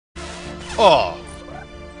Oh!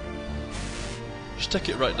 Just take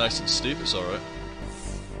it right nice and steep, it's alright.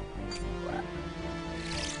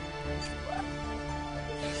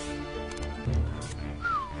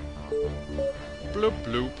 Bloop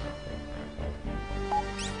bloop.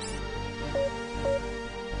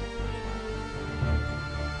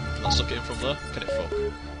 Can I suck it in from there? Can it fuck?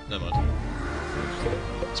 Never mind.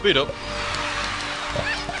 Speed up.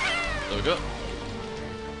 There we go.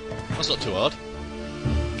 That's not too hard.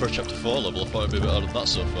 For a chapter 4 level, I thought it'd be a bit harder than that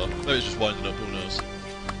so far. Maybe it's just winding up, who knows.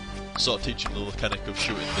 Sort of teaching the mechanic of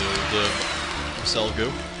shooting the old cell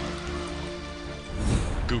goo.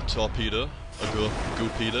 Goo torpedo. Or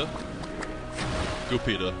goopeda.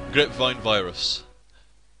 Goopeda. Grapevine virus.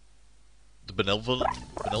 The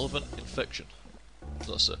benevolent infection. What does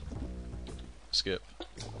that say? Escape.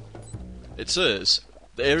 It says,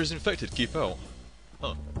 the area is infected, keep out.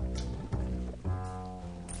 Huh.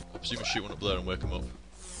 I presume I shoot one up there and wake him up.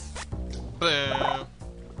 Bam!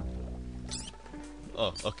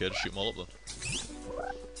 Oh, okay, just shoot them all up then.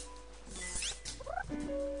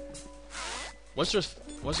 Where's there a,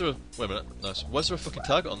 wait a minute, nice. Where's there a fucking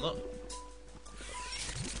target on that?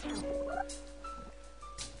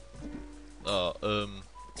 Oh,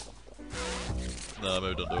 no,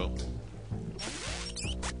 maybe don't do it.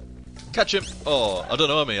 Catch him! Oh, I don't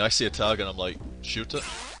know, I mean, I see a target and I'm like, shoot it.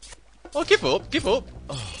 Oh, give up, give up!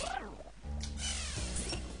 Oh.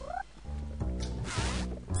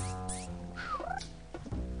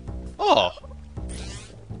 Oh!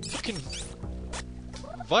 Fucking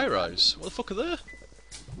Virise. What the fuck are they?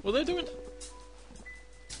 What are they doing?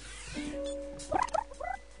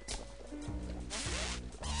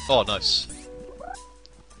 Oh, nice.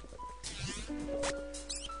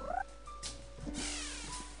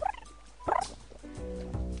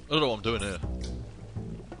 I don't know what I'm doing here.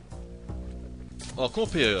 Oh, come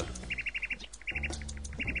up here.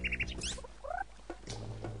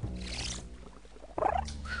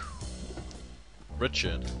 Red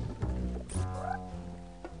chain.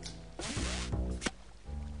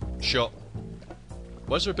 Shot.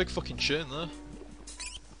 Why is there a big fucking chain there?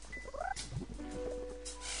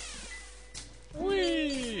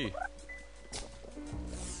 Whee!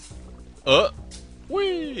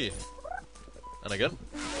 Whee! And again.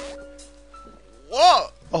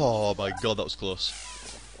 What? Oh my god, that was close.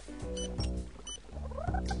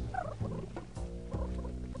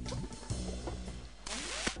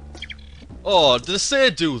 Oh, did I say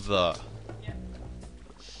do that? Yeah.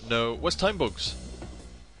 No, where's Time Bugs?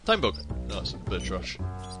 Time Bug? No, it's a bit of trash.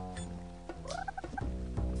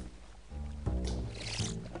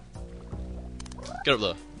 Get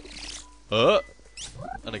up there.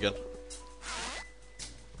 And again.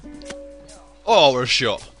 Oh, we're a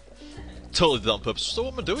shot. Totally did that on purpose. So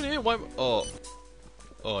what am I doing here? Why am I... Oh.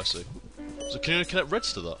 Oh, I see. So can you connect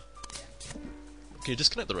reds to that? Can you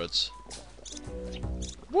disconnect the reds?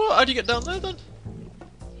 What? How do you get down there then?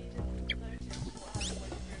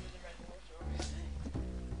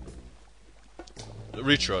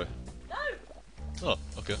 Retry. No! Oh,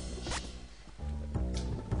 okay.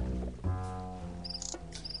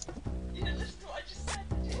 You know, listen to what I just said,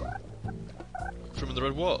 did you? From in the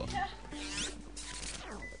red water? Yeah.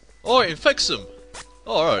 Oh, it infects them!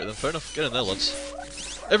 Oh, alright then, fair enough. Get in there, lads.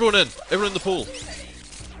 Everyone in! Everyone in the pool!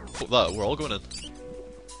 Fuck that, we're all going in.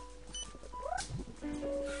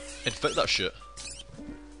 Infect that shit.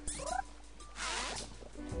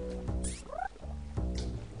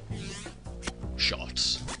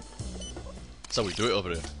 Shots. That's how we do it over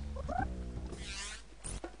here.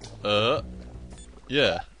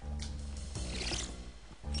 Yeah.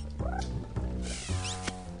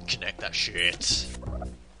 Connect that shit.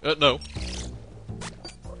 No.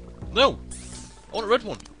 No! I want a red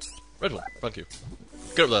one. Red one, thank you.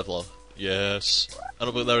 Get up there, Vlad. Yes. And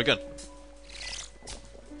up there again.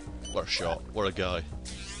 What a shot. What a guy.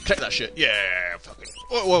 Connect that shit. Yeah, fucking.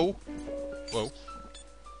 Whoa, whoa. Whoa.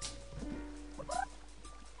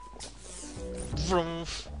 Vroom.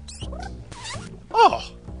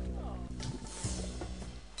 Oh!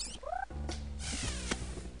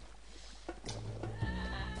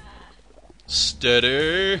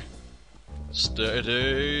 Steady.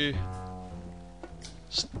 Steady.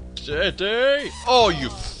 Steady. Oh, you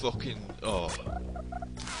fucking... Oh.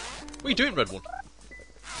 What are you doing, red one?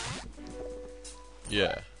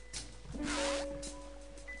 Yeah.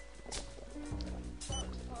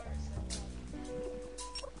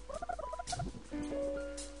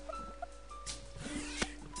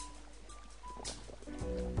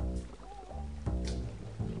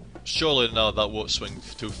 Surely now that won't swing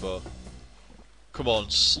too far. Come on,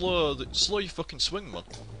 slow your fucking swing, man.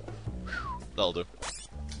 That'll do.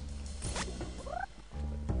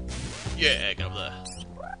 Yeah, get up there.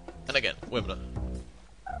 And again. Wait a minute.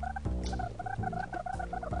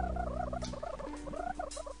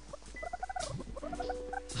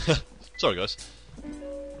 Sorry, guys.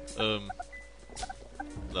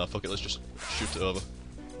 Nah, fuck it. Let's just shoot it over.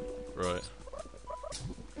 Right.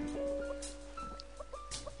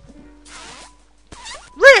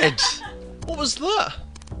 Red! What was that?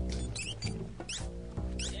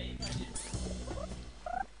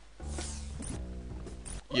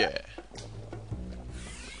 Yeah.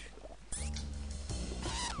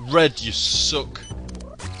 Red, you suck.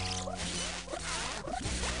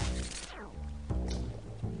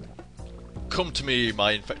 Come to me,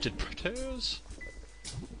 my infected predators.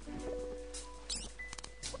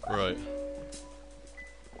 Right.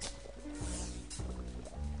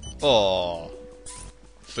 Oh,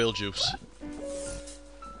 fail juice.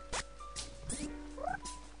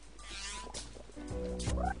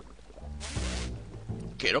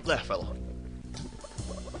 Get up there, fella.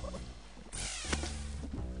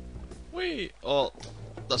 Wait. Oh,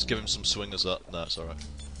 let's give him some swingers. That. Nah, it's alright.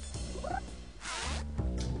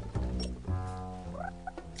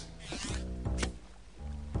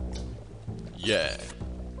 Yeah.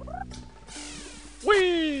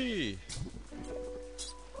 Whee!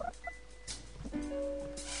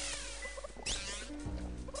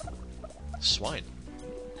 Swine.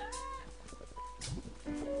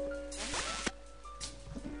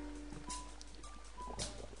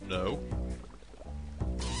 No.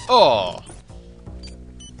 Oh!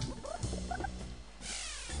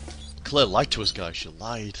 Claire lied to us, guys. She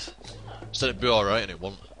lied. Said it'd be alright and it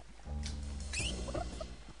won't.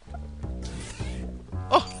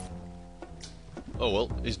 Oh! Oh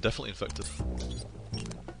well, he's definitely infected.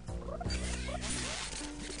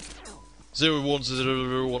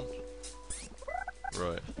 01001.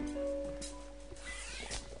 Right.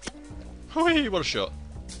 Whee! What a shot.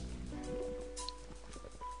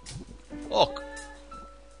 Oh!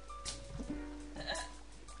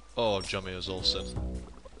 Oh, Jammy is all sin.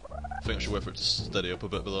 I think I should wait for it to steady up a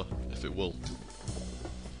bit below, if it will.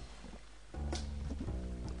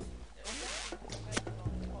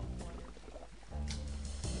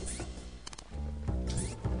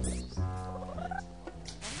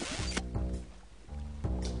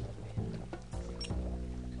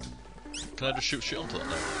 Can I just shoot shit onto that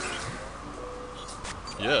now?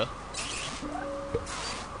 Yeah.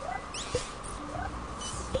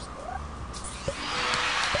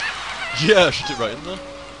 Yeah, shoot it right in there.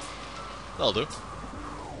 That'll do.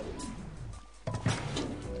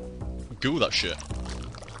 Goo that shit.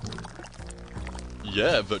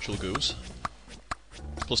 Yeah, virtual goos.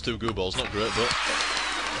 Plus 2 goo balls, not great, but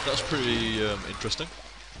that's pretty interesting.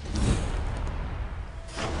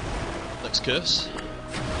 Next case.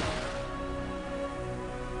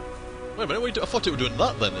 Wait a minute, I thought it were doing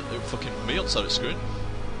that then. It was fucking me outside the screen.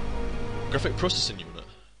 Graphic processing unit.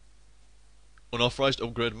 Unauthorized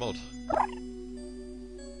upgrade mod.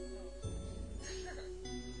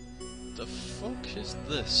 The fuck is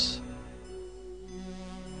this?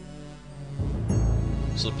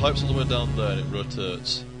 So the pipe's all the way down there and it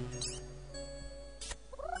rotates.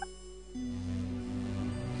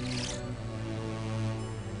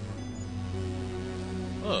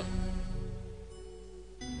 Oh.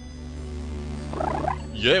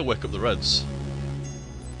 Yeah, wake up the Reds.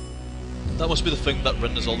 That must be the thing that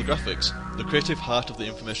renders all the graphics. The creative heart of the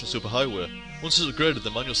information superhighway. Once it's upgraded,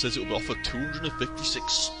 the manual says it will offer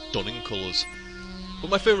 256 stunning colours.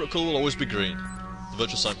 But my favourite colour will always be green. The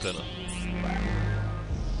virtual sign painter.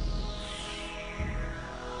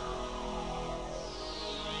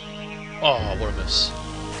 Oh, what a miss.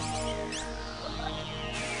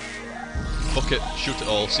 Fuck it, shoot it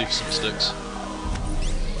all, see if something sticks.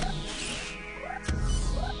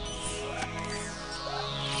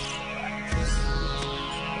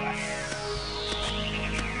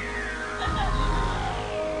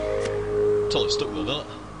 Totally stuck though, doesn't it?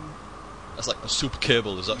 That's like a super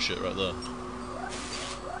cable, is that shit right there.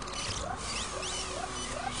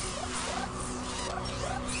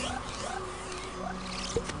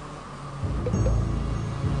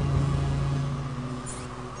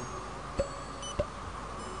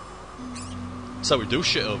 That's how we do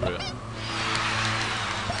shit over here.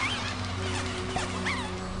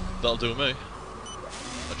 That'll do me.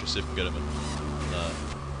 Actually, see if we can get him in. Nah.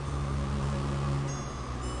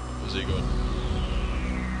 Where's he going?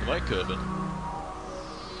 Am I curving?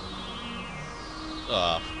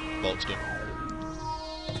 Ah, bolts done.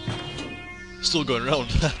 Still going round.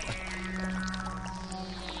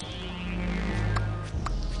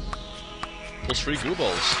 Plus 3 goo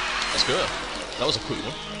balls. Let's go. That was a quick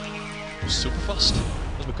one. Super fast.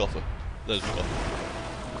 Where's my coffee? There's my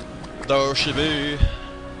coffee. There she be.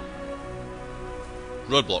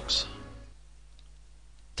 Roadblocks.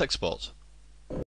 Tech support.